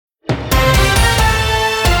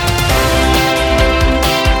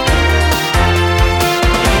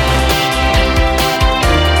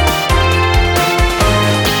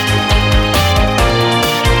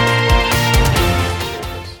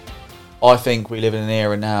I think we live in an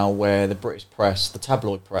era now where the British press, the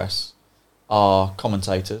tabloid press, are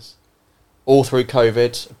commentators. All through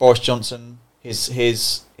COVID, Boris Johnson,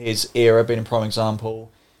 his era being a prime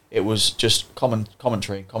example, it was just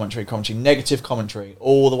commentary, negative commentary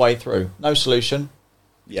all the way through. No solution.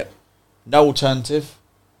 Yep. No alternative.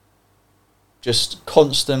 Just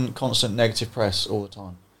constant negative press all the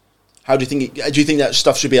time. How do you think that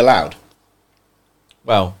stuff should be allowed?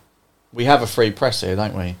 Well, we have a free press here,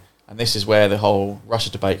 don't we? And this is where the whole Russia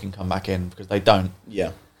debate can come back in, because they don't.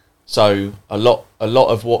 Yeah. So a lot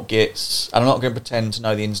of what gets, and I'm not going to pretend to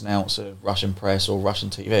know the ins and outs of Russian press or Russian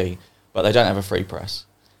TV, but they don't have a free press.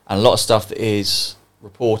 And a lot of stuff that is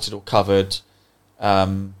reported or covered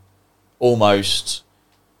almost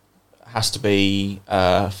has to be,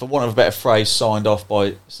 for want of a better phrase, signed off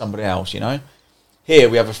by somebody else, you know? Here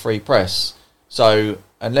we have a free press. So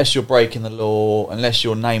unless you're breaking the law, unless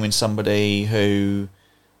you're naming somebody who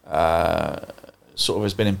sort of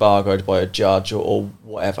has been embargoed by a judge or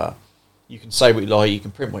whatever, you can say what you like, you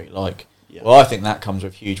can print what you like. Yeah. Well, I think that comes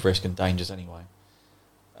with huge risk and dangers anyway.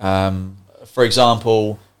 For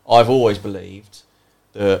example, I've always believed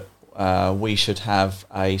that we should have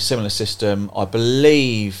a similar system. I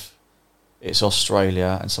believe it's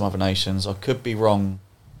Australia and some other nations. I could be wrong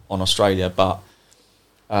on Australia, but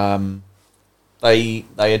they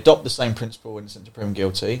adopt the same principle, innocent to proven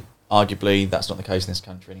guilty. Arguably, that's not the case in this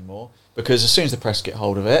country anymore, because as soon as the press get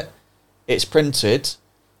hold of it, it's printed.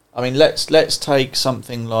 I mean, let's take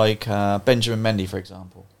something like Benjamin Mendy, for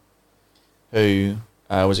example, who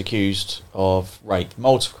was accused of rape,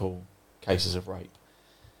 multiple cases of rape.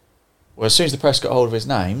 Well, as soon as the press got hold of his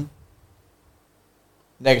name,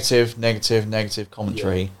 negative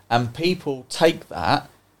commentary, and people take that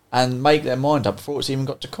and make their mind up before it's even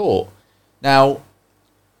got to court. Now,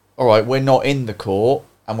 all right, we're not in the court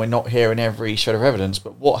and we're not hearing every shred of evidence,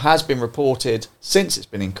 but what has been reported since it's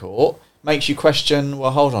been in court makes you question,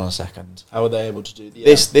 well, hold on a second. How are they able to do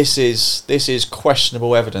this? This is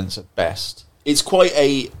questionable evidence at best. It's quite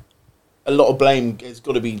a lot of blame has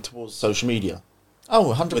got to be towards social media.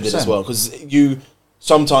 Oh, 100%. With it as well, because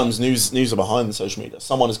sometimes news are behind the social media.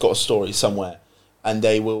 Someone has got a story somewhere, and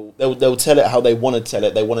they'll tell it how they want to tell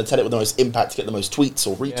it. They want to tell it with the most impact to get the most tweets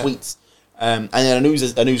or retweets. Yeah. And then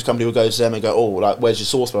a news company will go to them and go, oh, like, where's your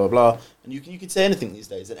source, blah, blah, blah. And you can say anything these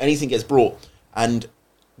days, and anything gets brought. And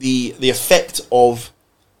the effect of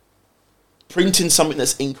printing something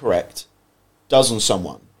that's incorrect does on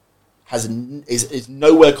someone is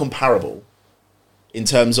nowhere comparable in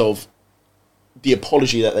terms of the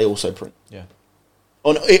apology that they also print. Yeah.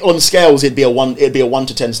 On scales, it'd be a 1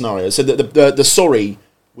 to 10 scenario. So the sorry,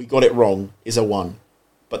 we got it wrong, is a 1.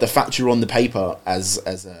 But the fact you're on the paper as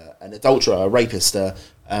an adulterer, a rapist, an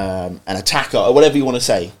attacker, or whatever you want to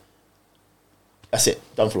say, that's it,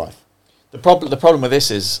 done for life. The problem with this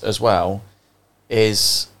is, as well,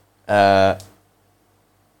 is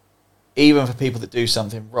even for people that do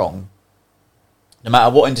something wrong, no matter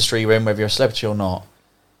what industry you're in, whether you're a celebrity or not,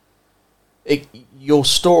 your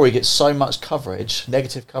story gets so much coverage,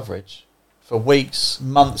 negative coverage, for weeks,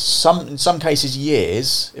 months, in some cases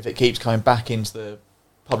years, if it keeps coming back into the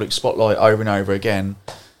public spotlight over and over again.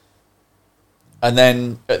 And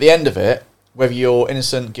then at the end of it, whether you're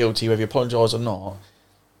innocent, guilty, whether you apologise or not,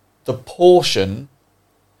 the portion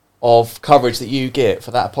of coverage that you get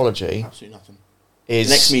for that apology, absolutely nothing, is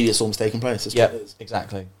the next media storm's taking place. That's yeah, what it is.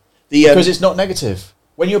 Exactly. Because it's not negative.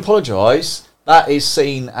 When you apologise, that is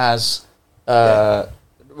seen as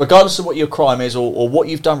regardless of what your crime is or what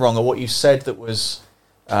you've done wrong or what you said that was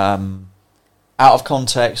out of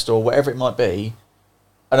context or whatever it might be,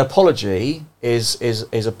 an apology is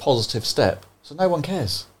a positive step. So no one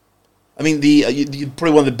cares. I mean,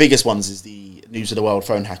 probably one of the biggest ones is the News of the World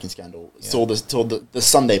phone hacking scandal. Yeah. Saw the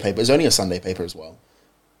Sunday paper. It's only a Sunday paper as well.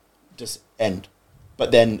 Just end.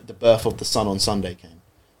 But then the birth of the Sun on Sunday came.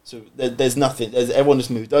 So there's nothing. Everyone just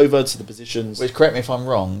moved over to the positions. Which, correct me if I'm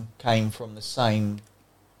wrong, came from the same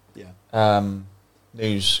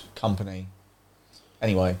news company.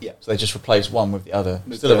 Anyway, so they just replaced one with the other.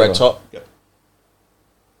 Still a red top. Yep.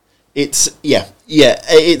 It's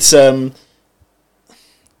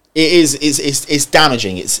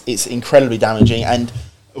damaging. It's incredibly damaging, and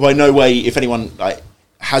by no way, if anyone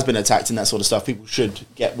has been attacked and that sort of stuff, people should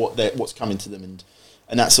get what's coming to them and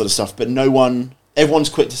that sort of stuff. But everyone's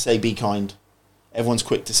quick to say be kind, everyone's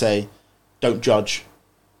quick to say don't judge,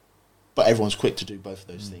 but everyone's quick to do both of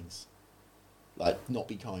those things, like not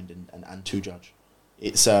be kind and to judge.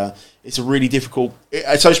 It's a really difficult.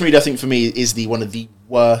 Social media, I think, for me, is one of the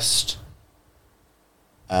worst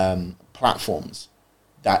platforms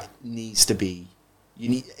that needs to be.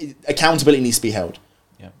 Accountability needs to be held.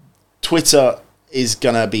 Yeah. Twitter is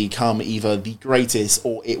going to become either the greatest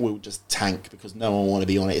or it will just tank because no one will want to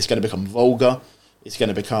be on it. It's going to become vulgar. It's going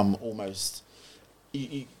to become almost...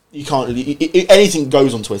 You can't really... Anything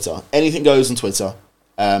goes on Twitter. Anything goes on Twitter.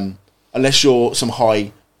 Unless you're some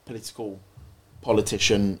high political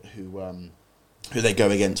politician who they go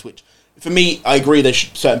against, which... For me, I agree that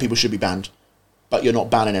certain people should be banned, but you're not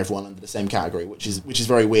banning everyone under the same category, which is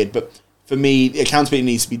very weird. But for me, accountability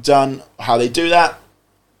needs to be done. How they do that?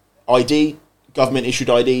 ID, government-issued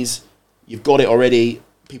IDs. You've got it already.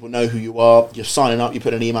 People know who you are. You're signing up. You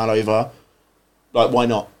put an email over. Like, why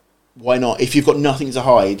not? Why not? If you've got nothing to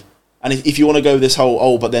hide, and if you want to go this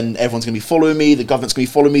whole, but then everyone's going to be following me, the government's going to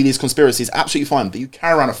be following me, these conspiracies, absolutely fine. But you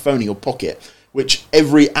carry around a phone in your pocket, which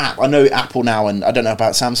every app, I know Apple now, and I don't know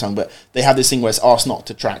about Samsung, but they have this thing where it's asked not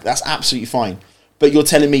to track. That's absolutely fine. But you're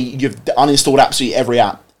telling me you've uninstalled absolutely every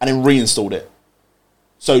app and then reinstalled it.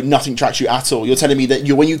 So nothing tracks you at all. You're telling me that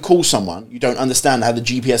when you call someone, you don't understand how the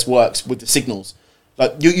GPS works with the signals.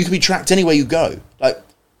 Like, you can be tracked anywhere you go. Like,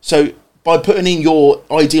 so by putting in your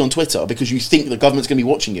ID on Twitter because you think the government's going to be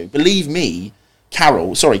watching you, believe me,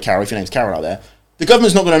 Carol, if your name's Carol out there, the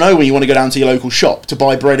government's not going to know when you want to go down to your local shop to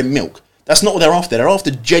buy bread and milk. That's not what they're after. They're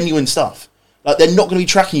after genuine stuff. Like, they're not going to be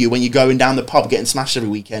tracking you when you're going down the pub getting smashed every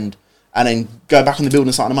weekend and then go back on the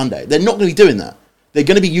building site on a Monday. They're not going to be doing that. They're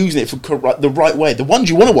going to be using it for the right way. The ones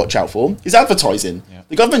you want to watch out for is advertising. Yeah.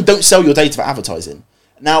 The government don't sell your data for advertising.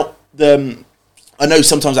 Now, I know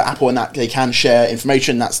sometimes at Apple and that they can share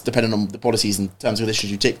information. That's depending on the policies in terms of issues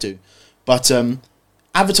you tick to. But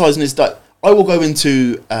advertising is that I will go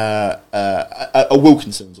into a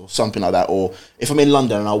Wilkinson's or something like that, or if I'm in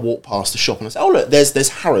London and I'll walk past the shop and I say, oh look, there's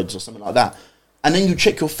Harrods or something like that, and then you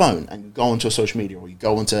check your phone and you go onto a social media or you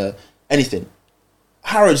go onto anything,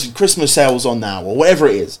 Harrods Christmas sales on now or whatever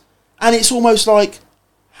it is, and it's almost like,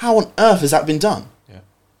 how on earth has that been done? Yeah.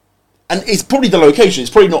 And it's probably the location. It's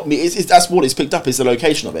probably not me. That's what it's picked up is the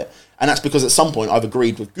location of it, and that's because at some point I've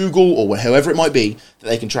agreed with Google or whoever it might be that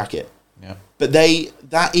they can track it. Yeah. But the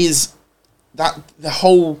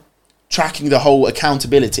whole tracking, the whole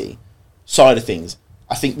accountability side of things,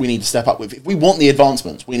 I think we need to step up with. If we want the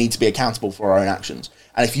advancements, we need to be accountable for our own actions.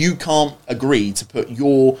 And if you can't agree to put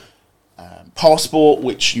your passport,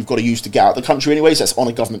 which you've got to use to get out of the country anyway, so that's on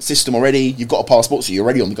a government system already, you've got a passport, so you're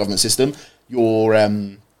already on the government system, your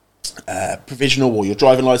provisional or your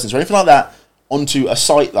driving license or anything like that, onto a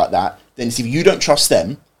site like that, then it's either you don't trust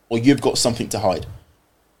them or you've got something to hide.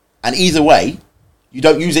 And either way, you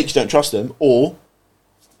don't use it because you don't trust them, or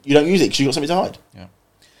you don't use it because you've got something to hide. Yeah.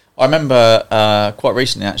 I remember quite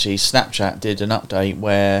recently, actually, Snapchat did an update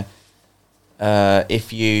where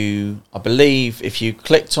if you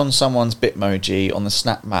clicked on someone's Bitmoji on the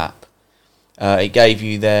Snap map, it gave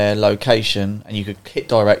you their location, and you could hit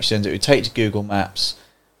directions. It would take you to Google Maps,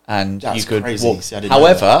 and that's you could crazy. Walk. See,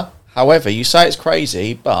 however, you say it's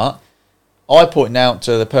crazy, but I pointed out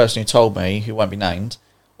to the person who told me, who won't be named,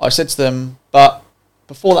 I said to them, but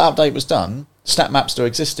before that update was done, Snap Map still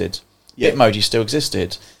existed. Yeah. Bitmoji still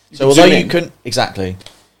existed. So although you couldn't... Exactly.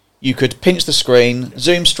 You could pinch the screen,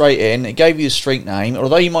 zoom straight in, it gave you the street name.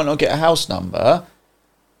 Although you might not get a house number,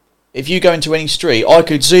 if you go into any street, I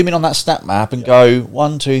could zoom in on that Snap Map and go,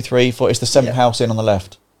 1, 2, 3, 4, it's the 7th house in on the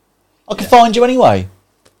left. I could find you anyway.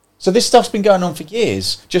 So this stuff's been going on for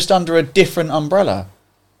years, just under a different umbrella.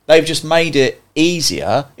 They've just made it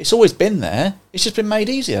easier. It's always been there. It's just been made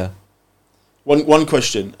easier. One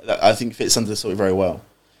question that I think fits under the story very well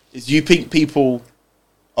is, do you think people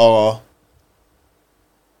are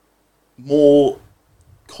more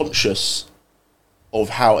conscious of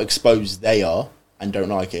how exposed they are and don't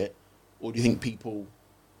like it, or do you think people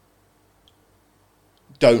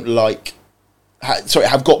don't like...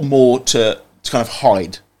 have got more to kind of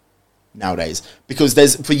hide nowadays? Because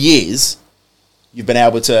for years you've been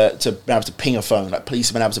able to ping a phone, like police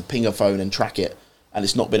have been able to ping a phone and track it, and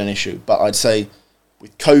it's not been an issue. But I'd say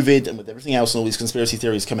with COVID and with everything else and all these conspiracy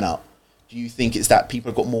theories coming out, do you think it's that people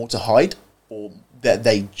have got more to hide, or that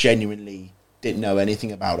they genuinely didn't know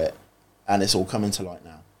anything about it and it's all coming to light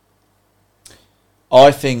now?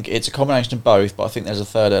 I think it's a combination of both, but I think there's a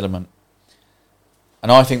third element.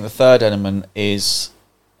 And I think the third element is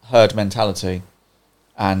herd mentality.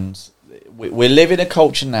 And we're living in a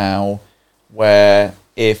culture now where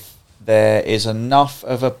if there is enough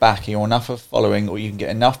of a backing or enough of following, or you can get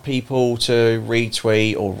enough people to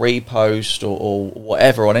retweet or repost or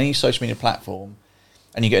whatever on any social media platform,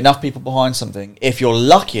 and you get enough people behind something, if you're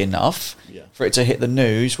lucky enough for it to hit the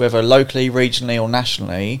news, whether locally, regionally or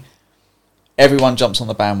nationally, everyone jumps on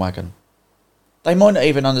the bandwagon. They might not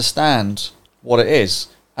even understand what it is.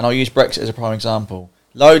 And I'll use Brexit as a prime example.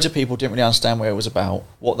 Loads of people didn't really understand what it was about,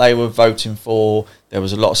 what they were voting for. There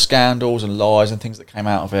was a lot of scandals and lies and things that came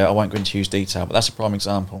out of it. I won't go into huge detail, but that's a prime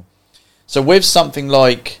example. So with something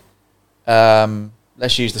like,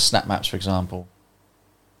 let's use the snap maps, for example,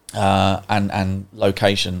 and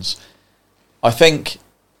locations. I think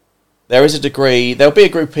there'll be a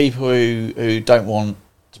group of people who don't want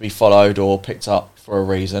to be followed or picked up for a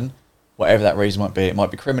reason, whatever that reason might be. It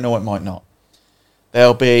might be criminal, it might not.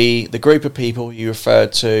 There'll be the group of people you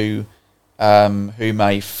referred to who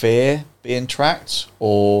may fear being tracked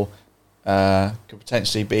or could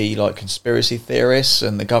potentially be like conspiracy theorists,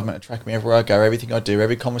 and the government are tracking me everywhere I go, everything I do,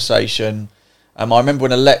 every conversation. I remember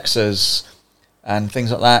when Alexas and things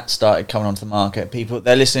like that started coming onto the market. People,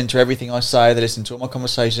 they're listening to everything I say, they're listening to all my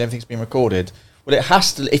conversations, everything's being recorded. Well, it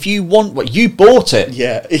has to. If you want what you bought it,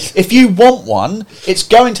 Yeah. if you want one, it's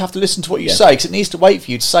going to have to listen to what you say, because it needs to wait for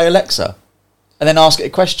you to say Alexa, and then ask it a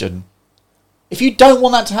question. If you don't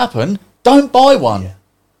want that to happen, don't buy one. Yeah.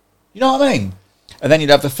 You know what I mean? And then you'd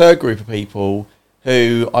have the third group of people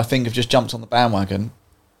who I think have just jumped on the bandwagon,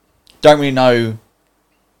 don't really know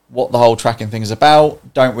what the whole tracking thing is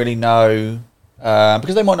about, don't really know,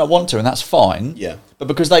 because they might not want to, and that's fine. Yeah. But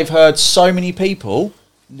because they've heard so many people,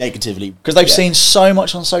 Negatively. because they've seen so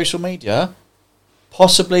much on social media,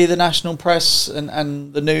 possibly the national press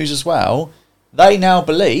and the news as well, they now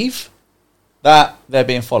believe that they're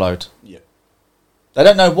being followed. Yeah. They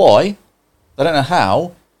don't know why, they don't know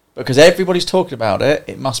how, because everybody's talking about it,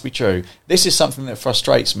 it must be true. This is something that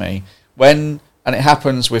frustrates me and it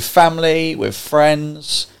happens with family, with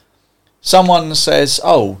friends. Someone says,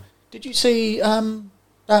 "Oh, did you see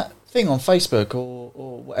that thing on Facebook or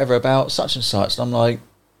whatever about such and such?" And I'm like,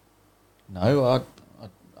 "No,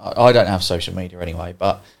 I don't have social media anyway,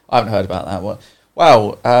 but I haven't heard about that."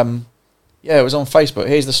 Well, yeah, it was on Facebook.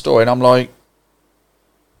 Here's the story, and I'm like,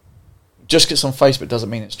 just because it's on Facebook doesn't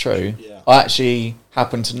mean it's true. Yeah. I actually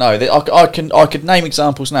happen to know that I could name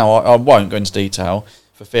examples now. I won't go into detail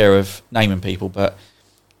for fear of naming people, but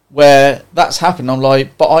where that's happened, I'm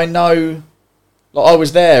like, but I know, like I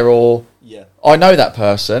was there, or Yeah. I know that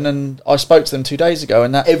person, and I spoke to them 2 days ago,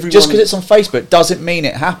 and that Everyone- just because it's on Facebook doesn't mean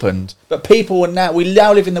it happened. But people we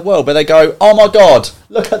now live in the world where they go, "Oh my God,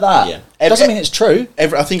 look at that." Yeah. Doesn't mean it's true.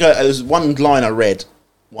 I think there was one line I read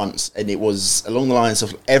once, and it was along the lines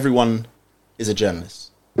of everyone is a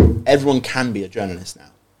journalist. Everyone can be a journalist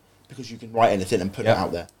now, because you can write anything and put it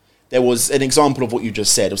out there. There was an example of what you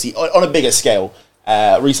just said. Obviously, on a bigger scale,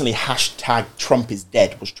 recently hashtag Trump is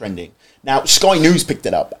dead was trending. Now, Sky News picked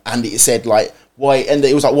it up, and it said, like, why, and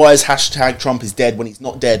it was like, why is hashtag Trump is dead when he's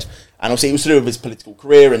not dead? And obviously it was to do with his political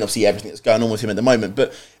career and obviously everything that's going on with him at the moment.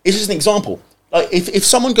 But it's just an example. Like, if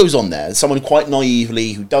someone goes on there, someone quite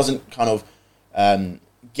naively, who doesn't kind of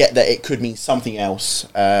get that it could mean something else,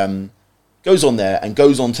 goes on there and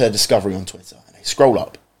goes on to Discovery on Twitter, and they scroll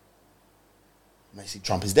up, and they see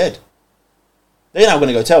Trump is dead. They're now going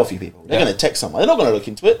to go tell a few people. They're going to text someone. They're not going to look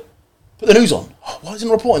into it. Put the news on. Oh, why isn't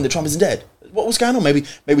it reporting that Trump isn't dead? What's going on? Maybe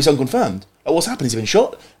it's unconfirmed. Like, what's happened? Has he been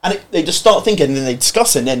shot? And they just start thinking, and then they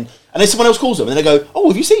discuss it, and then someone else calls them, and then they go, "Oh,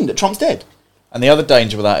 have you seen that Trump's dead?" And the other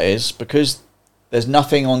danger with that is, because there's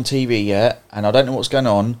nothing on TV yet, and I don't know what's going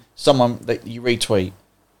on, someone that you retweet,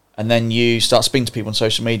 and then you start speaking to people on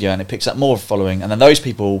social media, and it picks up more of a following, and then those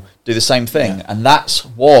people do the same thing. Yeah. And that's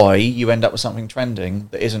why you end up with something trending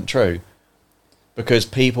that isn't true. Because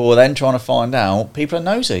people are then trying to find out, people are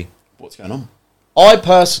nosy. What's going on? I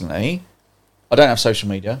personally, I don't have social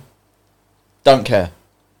media. Don't care.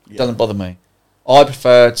 It doesn't bother me. I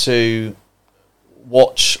prefer to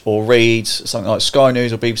watch or read something like Sky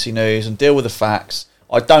News or BBC News and deal with the facts.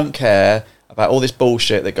 I don't care about all this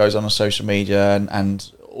bullshit that goes on social media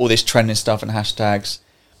and all this trending stuff and hashtags,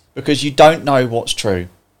 because you don't know what's true.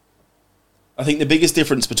 I think the biggest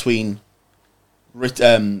difference between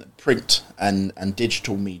print and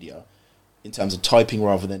digital media, in terms of typing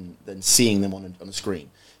rather than seeing them on a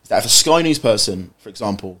screen, is that if a Sky News person, for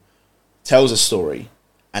example, tells a story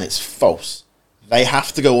and it's false, they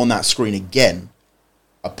have to go on that screen again,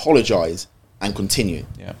 apologise, and continue.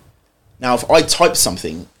 Yeah. Now, if I type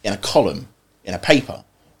something in a column, in a paper,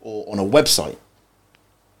 or on a website,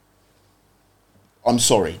 I'm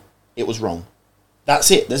sorry, it was wrong.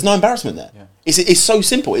 That's it. There's no embarrassment there. Yeah. It's so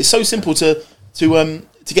simple. It's so simple to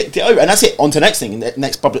get over, and that's it. On to the next thing.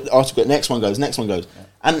 Next public article. Next one goes. Yeah.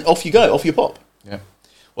 And off you go. Off you pop. Yeah.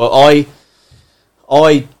 Well,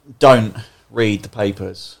 I don't read the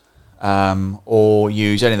papers or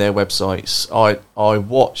use any of their websites. I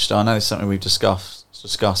watched. I know it's something we've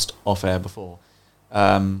discussed off air before.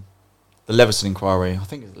 The Leveson inquiry. I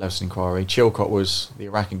think it's the Leveson inquiry. Chilcot was the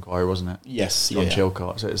Iraq inquiry, wasn't it? Yes. John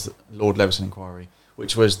Chilcot. So it's the Lord Leveson inquiry,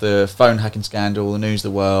 which was the phone hacking scandal, the News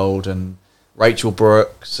of the World, and Rachel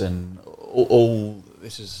Brooks, and all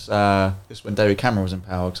this is when David Cameron was in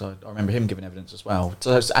power, because I remember him giving evidence as well.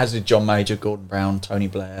 So, as did John Major, Gordon Brown, Tony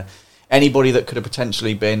Blair. Anybody that could have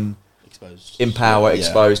potentially been Exposed. in power,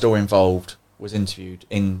 exposed, or involved was interviewed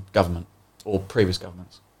in government or previous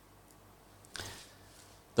governments.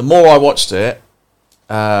 The more I watched it,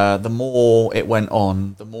 the more it went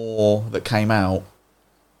on, the more that came out.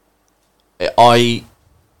 I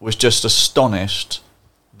was just astonished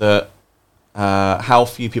that how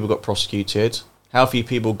few people got prosecuted, how few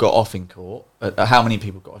people got off in court, how many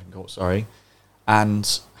people got off in court, sorry,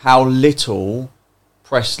 and how little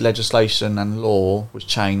press legislation and law was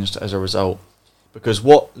changed as a result. Because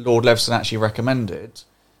what Lord Leveson actually recommended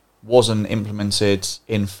wasn't implemented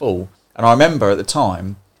in full. And I remember at the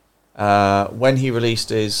time, when he released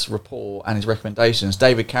his report and his recommendations,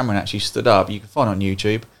 David Cameron actually stood up, you can find it on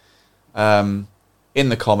YouTube, in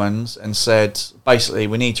the Commons, and said, basically,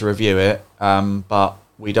 we need to review it, but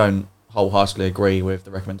we don't wholeheartedly agree with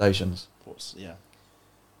the recommendations. Of course, yeah.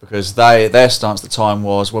 Because their stance at the time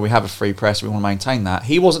was, well, we have a free press, we want to maintain that.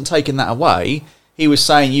 He wasn't taking that away. He was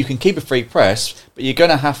saying you can keep a free press, but you're going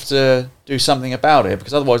to have to do something about it,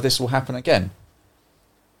 because otherwise this will happen again.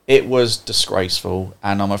 It was disgraceful,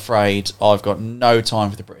 and I'm afraid I've got no time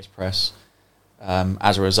for the British press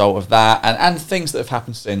as a result of that, and things that have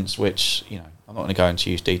happened since, which, I'm not going to go into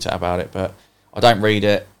huge detail about it, but I don't read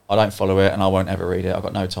it, I don't follow it, and I won't ever read it. I've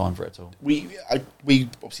got no time for it at all. We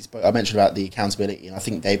obviously spoke, I mentioned about the accountability, and I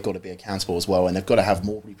think they've got to be accountable as well, and they've got to have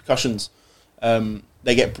more repercussions.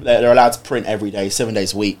 They're allowed to print every day, 7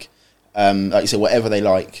 days a week, like you said, whatever they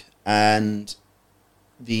like, and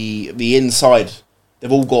the inside,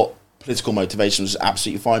 they've all got political motivations, which is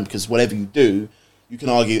absolutely fine, because whatever you do, you can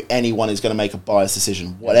argue anyone is going to make a biased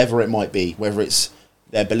decision, whatever it might be, whether it's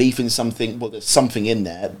their belief in something, well, there's something in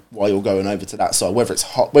there while you're going over to that side, whether it's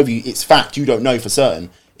hot, it's fact, you don't know for certain.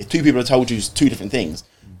 If two people have told you two different things,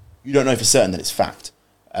 you don't know for certain that it's fact.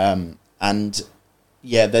 And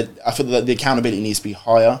yeah, I feel that the accountability needs to be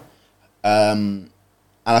higher, and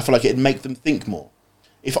I feel like it'd make them think more.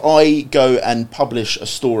 If I go and publish a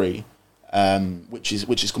story which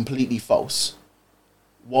is completely false,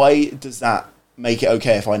 why does that make it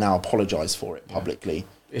okay if I now apologise for it publicly?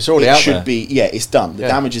 It's already out there. It's done. The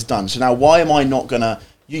damage is done. So now why am I not going to...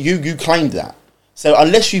 You claimed that. So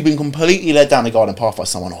unless you've been completely led down the garden path by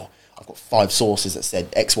someone, I've got 5 sources that said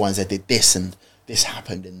X, Y, and Z did this, and this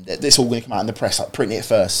happened, and this all going to come out in the press, like print it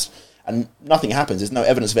first, and nothing happens. There's no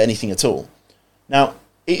evidence of anything at all. Now,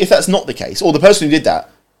 if that's not the case, or the person who did that,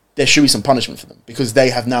 there should be some punishment for them, because they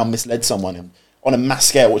have now misled someone on a mass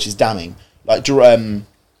scale, which is damning. Like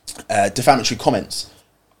defamatory comments,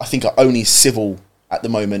 I think, are only civil at the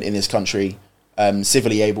moment in this country,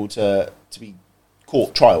 civilly able to be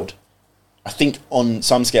trialed. I think on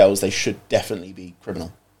some scales they should definitely be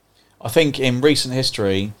criminal. I think in recent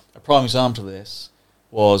history, a prime example of this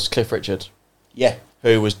was Cliff Richard. Yeah.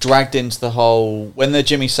 Who was dragged into the whole... When the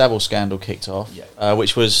Jimmy Savile scandal kicked off,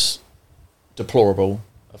 which was deplorable,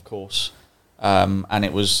 of course, and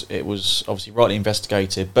it was obviously rightly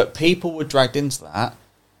investigated, but people were dragged into that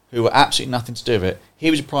who were absolutely nothing to do with it. He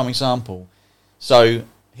was a prime example. So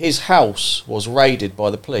his house was raided by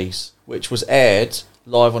the police, which was aired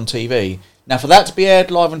live on TV. Now, for that to be aired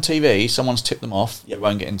live on TV, someone's tipped them off. We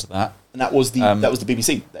won't get into that. And that was the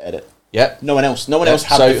BBC that aired it. Yeah. No one else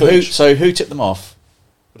had the footage. So who tipped them off?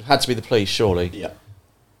 Would have had to be the police, surely. Yeah.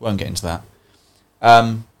 Won't get into that.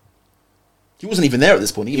 He wasn't even there at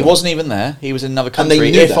this point either. He wasn't even there. He was in another country. And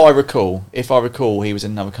they knew that. If I recall, he was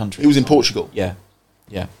in another country. He was in Portugal. Yeah.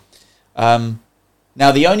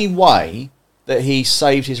 Now, the only way that he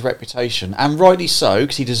saved his reputation, and rightly so,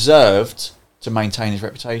 because he deserved to maintain his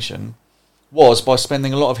reputation, was by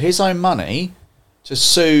spending a lot of his own money to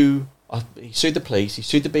sue. He sued the police, he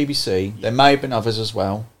sued the BBC. There may have been others as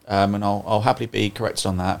well, and I'll happily be corrected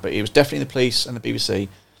on that, but it was definitely the police and the BBC,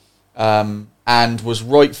 and was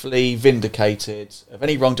rightfully vindicated of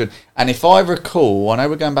any wrongdoing. And if I recall, I know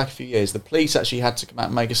we're going back a few years, the police actually had to come out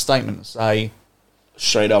and make a statement and say...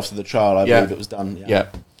 Straight after the trial, I believe it was done. Yeah.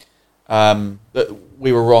 That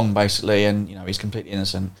we were wrong, basically, and he's completely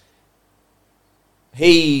innocent.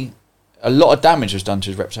 A lot of damage was done to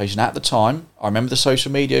his reputation at the time. I remember the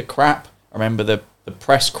social media crap. I remember the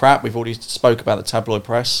press crap. We've already spoke about the tabloid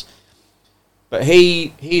press. But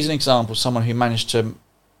he's an example of someone who managed to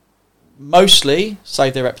mostly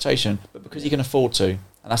save their reputation, but because he can afford to. And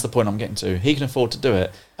that's the point I'm getting to. He can afford to do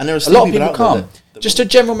it. And there are a lot of people can't. Just a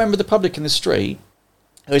general member of the public in the street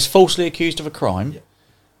who is falsely accused of a crime,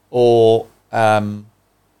 or a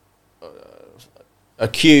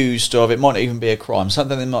accused of, it might not even be a crime,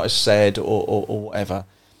 something they might have said or whatever.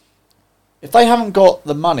 If they haven't got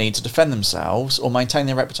the money to defend themselves or maintain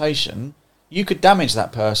their reputation, you could damage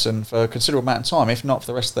that person for a considerable amount of time, if not for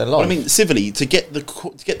the rest of their life. Well, I mean, civilly, to get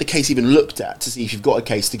the case even looked at, to see if you've got a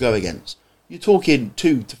case to go against, you're talking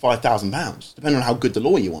 £2,000 to £5,000, depending on how good the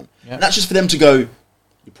lawyer you want. Yeah. And that's just for them to go,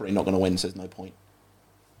 you're probably not going to win, so there's no point.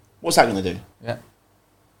 What's that going to do? Yeah.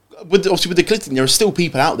 Obviously, with the Clinton, there are still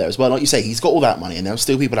people out there as well. Like you say, he's got all that money, and there are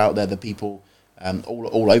still people out there, the people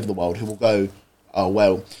all over the world, who will go, oh,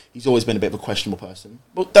 well, he's always been a bit of a questionable person.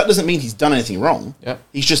 But that doesn't mean he's done anything wrong. Yeah.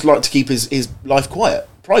 He's just like to keep his life quiet,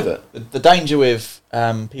 private. The danger with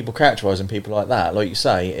people characterising people like that, like you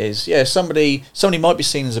say, is, somebody might be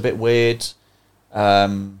seen as a bit weird,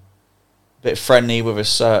 bit friendly with a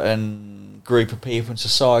certain group of people in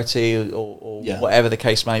society, or whatever the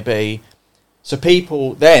case may be. So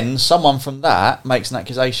someone from that makes an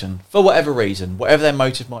accusation for whatever reason, whatever their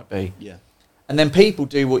motive might be. Yeah. And then people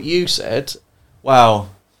do what you said. Wow,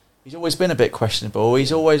 he's always been a bit questionable.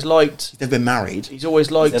 He's always liked... He's never been married. He's always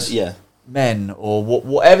liked men, or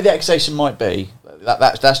whatever the accusation might be.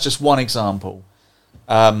 That's just one example.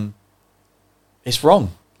 It's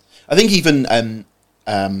wrong. I think even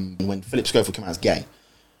when Philip Schofield came out as gay,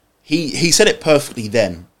 he said it perfectly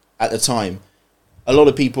then, at the time. A lot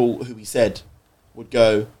of people who he said would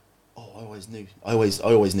go, oh, I always knew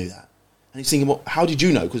that. And he's thinking, well, how did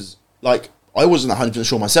you know? Because, I wasn't 100%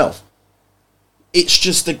 sure myself. It's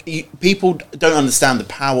just that people don't understand the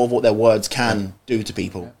power of what their words can do to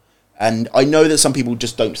people. Yeah. And I know that some people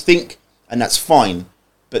just don't think, and that's fine,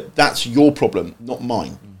 but that's your problem, not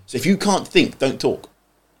mine. So if you can't think, don't talk.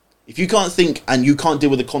 If you can't think and you can't deal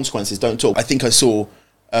with the consequences, don't talk. I think I saw,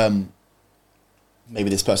 maybe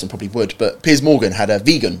this person probably would, but Piers Morgan had a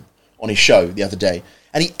vegan on his show the other day,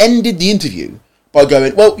 and he ended the interview by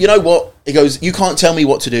going, well, you know what? He goes, you can't tell me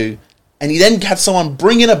what to do. And he then had someone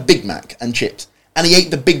bring in a Big Mac and chips, and he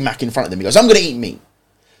ate the Big Mac in front of them. He goes, I'm going to eat meat.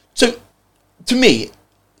 So, to me,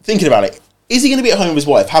 thinking about it, is he going to be at home with his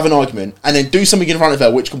wife, have an argument, and then do something in front of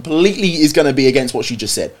her which completely is going to be against what she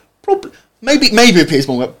just said? Probably, maybe Piers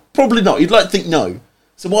Morgan, probably not. You'd like to think no.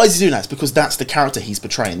 So why is he doing that? It's because that's the character he's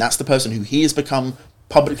portraying. That's the person who he has become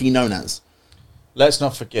publicly known as. Let's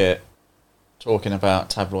not forget, talking about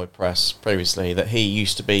tabloid press previously, that he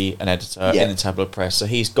used to be an editor in the tabloid press, so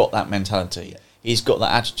he's got that mentality. Yeah. He's got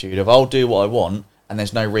that attitude of, I'll do what I want, and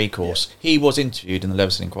there's no recourse. Yeah. He was interviewed in the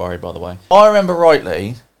Leveson inquiry, by the way. I remember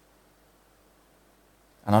rightly,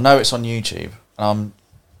 and I know it's on YouTube, because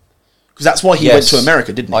that's why he went to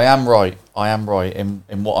America, didn't he? I am right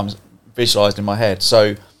in what I'm visualised in my head.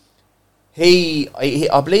 So he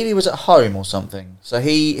I believe he was at home or something. So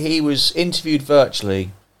he was interviewed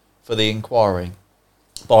virtually for the inquiry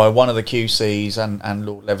by one of the QCs and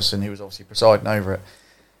Lord Leveson, who was obviously presiding over it.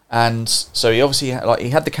 And so he obviously he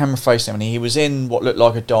had the camera facing him, and he was in what looked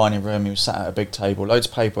like a dining room. He was sat at a big table, loads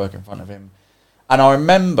of paperwork in front of him. And I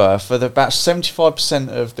remember for about 75%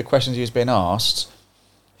 of the questions he was being asked,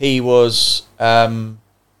 he was brushing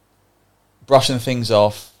things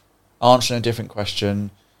off, answering a different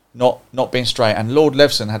question, not being straight. And Lord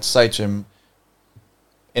Leveson had to say to him,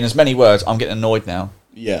 in as many words, I'm getting annoyed now.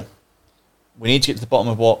 Yeah. We need to get to the bottom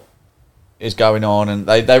of what is going on. And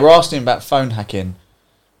they were asking him about phone hacking.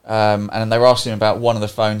 And they were asking him about one of the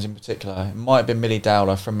phones in particular. It might have been Millie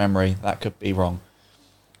Dowler from memory. That could be wrong.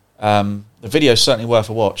 The video is certainly worth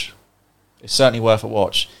a watch. It's certainly worth a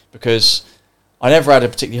watch, because I never had a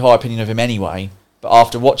particularly high opinion of him anyway. But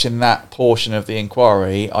after watching that portion of the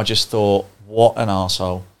inquiry, I just thought, what an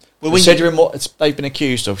arsehole. Well, considering what they've been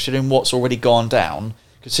accused of, considering what's already gone down,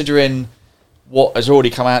 considering what has already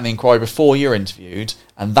come out in the inquiry before you're interviewed,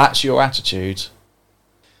 and that's your attitude.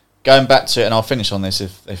 Going back to, and I'll finish on this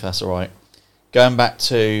if that's all right. Going back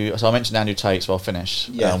to, so I mentioned Andrew Tate, so I'll finish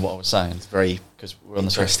what I was saying. It's very, because we're on the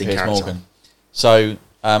interesting Piers character. Morgan. So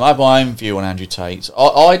I have my own view on Andrew Tate.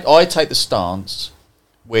 I take the stance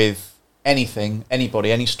with anything,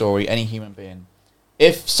 anybody, any story, any human being.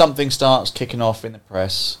 If something starts kicking off in the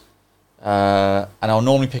press, and I'll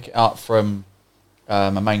normally pick it up from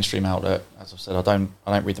a mainstream outlet, as I've said, I don't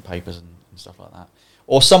read the papers and stuff like that.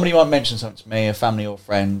 Or somebody might mention something to me, a family or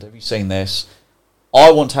friend, have you seen this?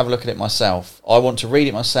 I want to have a look at it myself. I want to read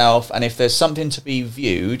it myself, and if there's something to be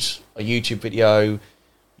viewed, a YouTube video,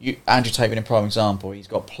 Andrew Tate being a prime example, he's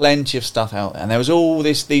got plenty of stuff out there, and there was all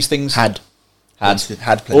these things had plenty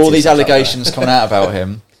all these of allegations coming out about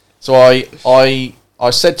him. So I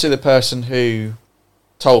said to the person who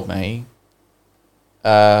told me,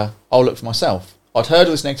 I'll look for myself. I'd heard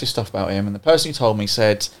all this negative stuff about him, and the person who told me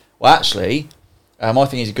said, well, actually, I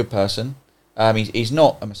think he's a good person. He's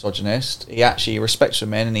not a misogynist. He actually respects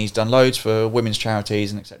women, and he's done loads for women's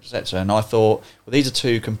charities and etc. etc. And I thought, well, these are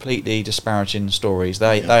two completely disparaging stories.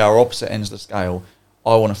 They are opposite ends of the scale.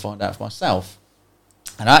 I want to find out for myself.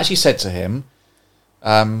 And I actually said to him,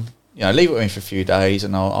 leave it with me for a few days,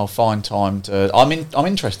 and I'll find time to. I'm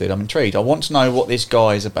interested. I'm intrigued. I want to know what this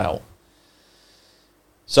guy is about.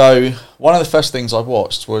 So one of the first things I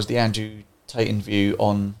watched was the Andrew Tate interview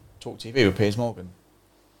on Talk TV with Piers Morgan,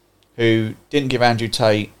 who didn't give Andrew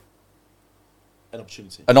Tate an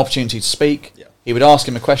opportunity to speak. Yeah. He would ask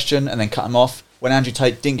him a question and then cut him off when Andrew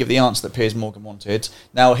Tate didn't give the answer that Piers Morgan wanted.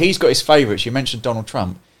 Now, he's got his favourites. You mentioned Donald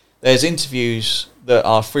Trump. There's interviews that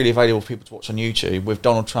are freely available for people to watch on YouTube with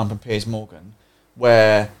Donald Trump and Piers Morgan,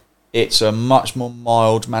 where it's a much more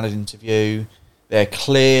mild-mannered interview. They're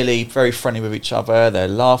clearly very friendly with each other. They're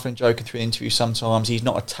laughing and joking through the interview sometimes. He's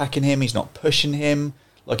not attacking him. He's not pushing him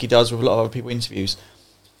like he does with a lot of other people interviews.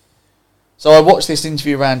 So I watched this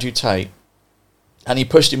interview with Andrew Tate, and he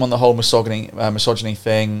pushed him on the whole misogyny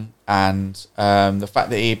thing, and the fact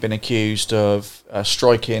that he'd been accused of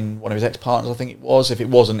striking one of his ex-partners, I think it was. If it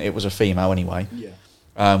wasn't, it was a female anyway.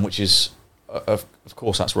 Yeah. Which is, of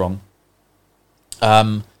course, that's wrong.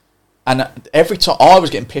 And every time I was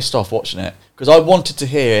getting pissed off watching it because I wanted to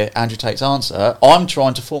hear Andrew Tate's answer. I'm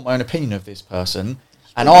trying to form my own opinion of this person,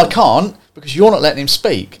 and I can't because you're not letting him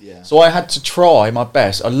speak. Yeah. So I had to try my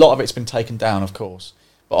best. A lot of it's been taken down, of course,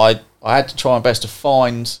 but I had to try my best to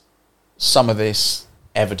find some of this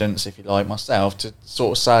evidence, if you like, myself to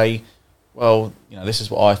sort of say, well, this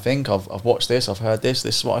is what I think. I've watched this. I've heard this.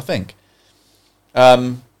 This is what I think.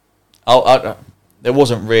 There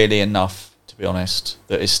wasn't really enough, to be honest,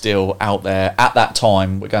 that is still out there at that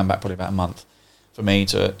time. We're going back probably about a month for me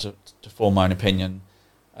to form my own opinion.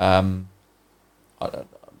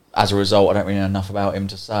 As a result, I don't really know enough about him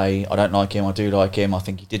to say I don't like him, I do like him, I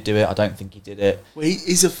think he did do it, I don't think he did it. Well,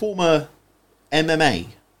 he's a former MMA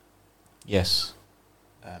yes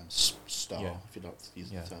star, yeah. if you'd like to use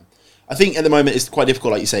the term. I think at the moment it's quite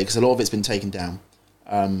difficult, like you say, because a lot of it's been taken down.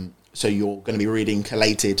 So you're going to be reading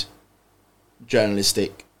collated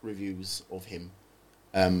journalistic reviews of him,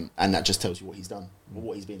 and that just tells you what he's done or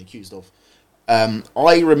what he's been accused of.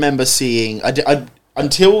 I remember seeing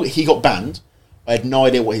until he got banned, I had no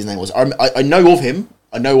idea what his name was. I know of him.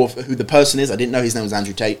 I know of who the person is. I didn't know his name was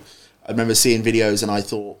Andrew Tate. I remember seeing videos and I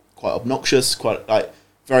thought quite obnoxious, quite like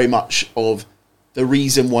very much of the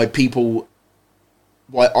reason why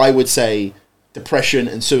I would say depression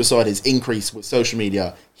and suicide has increased with social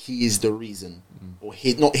media. He is the reason, or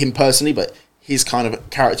not him personally, but his kind of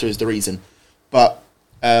character is the reason. But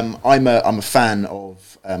I'm a fan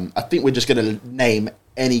of. I think we're just going to name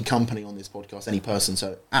any company on this podcast, any person.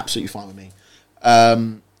 So absolutely fine with me.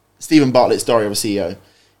 Stephen Bartlett's Diary of a CEO.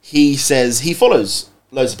 He says he follows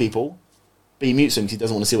loads of people, but he mutes them because he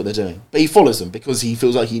doesn't want to see what they're doing. But he follows them because he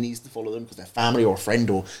feels like he needs to follow them because they're family or a friend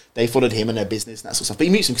or they followed him and their business and that sort of stuff. But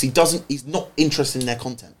he mutes them because he's not interested in their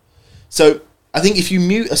content. So I think if you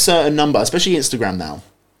mute a certain number, especially Instagram now,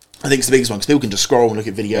 I think it's the biggest one because people can just scroll and look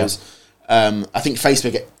at videos. Yeah. I think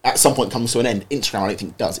Facebook at some point comes to an end. Instagram I don't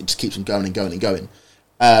think does. It just keeps them going and going and going.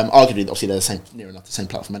 Arguably, obviously, they're near enough the same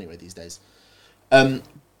platform anyway these days.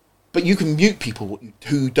 But you can mute people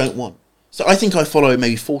who don't want. So I think I follow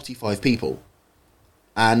maybe 45 people.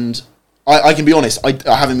 And I can be honest, I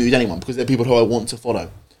haven't muted anyone because they're people who I want to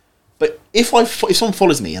follow. But if someone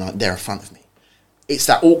follows me and they're in front of me, it's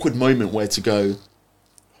that awkward moment where to go, you're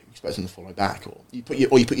supposed to follow back, or you put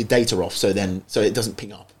your data off so it doesn't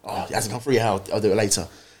ping up. Oh, it hasn't come through. I'll do it later.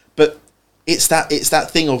 But it's that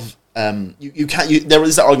thing of there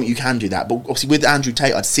is that argument you can do that, but obviously with Andrew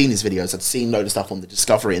Tate, I'd seen his videos, I'd seen loads of stuff on the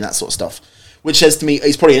Discovery and that sort of stuff, which says to me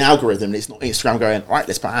it's probably an algorithm. It's not Instagram going, right,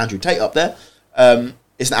 let's put Andrew Tate up there.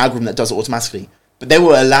 It's an algorithm that does it automatically. But they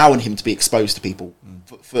were allowing him to be exposed to people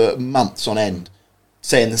for months on end,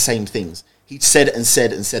 saying the same things. He said and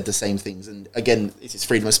said and said the same things. And again, is it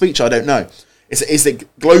freedom of speech? I don't know. Is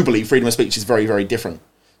that globally freedom of speech is very, very different.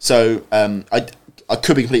 So I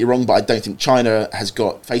could be completely wrong, but I don't think China has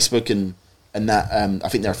got Facebook and that. I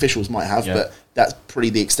think their officials might have, but that's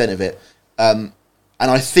pretty the extent of it. And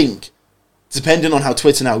I think, depending on how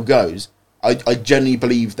Twitter now goes, I genuinely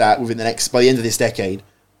believe that by the end of this decade,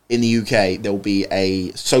 in the UK, there will be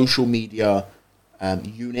a social media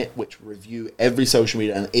unit which review every social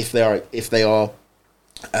media, and if they are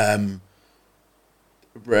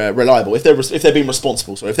reliable, if they're being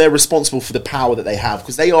responsible. So if they're responsible for the power that they have,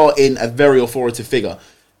 because they are in a very authoritative figure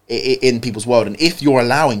in people's world, and if you're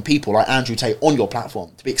allowing people like Andrew Tate on your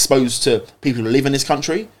platform to be exposed to people who live in this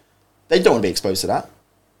country, they don't want to be exposed to that.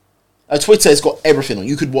 Twitter has got everything on.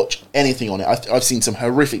 You could watch anything on it. I've seen some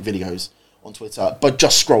horrific videos on Twitter by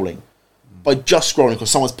just scrolling. Because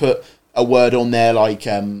someone's put a word on there like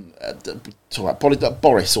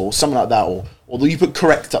Boris or something like that, or you put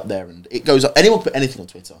correct up there, and it goes up. Anyone put anything on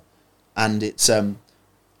Twitter, and it's the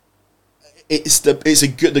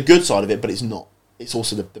good side of it, but it's not. It's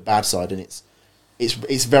also the bad side, and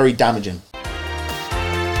it's very damaging.